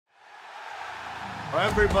Well,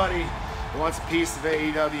 everybody wants a piece of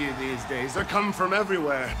AEW these days. They're coming from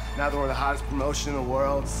everywhere. Now that we're the hottest promotion in the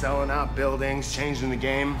world, selling out buildings, changing the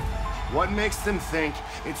game. What makes them think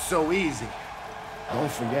it's so easy? Don't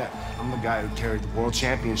forget, I'm the guy who carried the world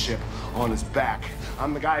championship on his back.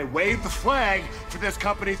 I'm the guy who waved the flag for this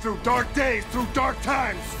company through dark days, through dark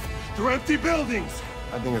times, through empty buildings.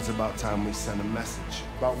 I think it's about time we send a message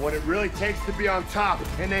about what it really takes to be on top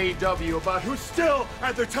in AEW, about who's still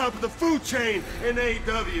at the top of the food chain in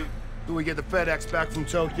AEW. Do we get the FedEx back from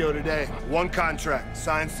Tokyo today? One contract,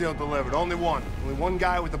 signed, sealed, delivered. Only one. Only one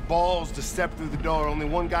guy with the balls to step through the door. Only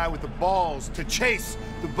one guy with the balls to chase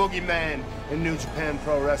the boogeyman in New Japan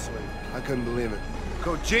Pro Wrestling. I couldn't believe it.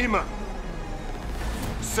 Kojima.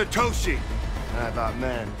 Satoshi. And I thought,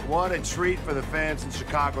 man, what a treat for the fans in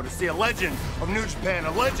Chicago to see a legend of New Japan,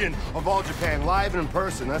 a legend of All Japan, live and in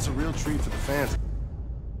person. That's a real treat for the fans.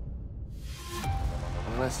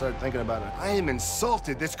 And then I started thinking about it. I am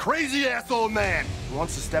insulted. This crazy-ass old man who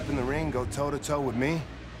wants to step in the ring, go toe-to-toe with me?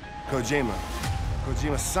 Kojima.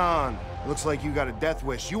 Kojima-san. Looks like you got a death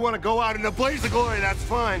wish. You want to go out in a blaze of glory, that's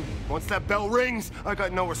fine. Once that bell rings, I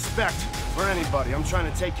got no respect for anybody. I'm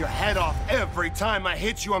trying to take your head off. Every time I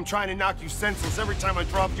hit you, I'm trying to knock you senseless. Every time I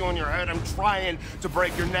drop you on your head, I'm trying to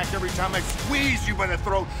break your neck. Every time I squeeze you by the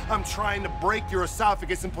throat, I'm trying to break your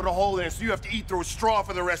esophagus and put a hole in it so you have to eat through a straw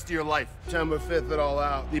for the rest of your life. September 5th, it all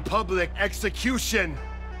out. The public execution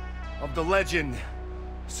of the legend,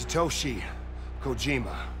 Satoshi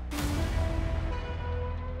Kojima.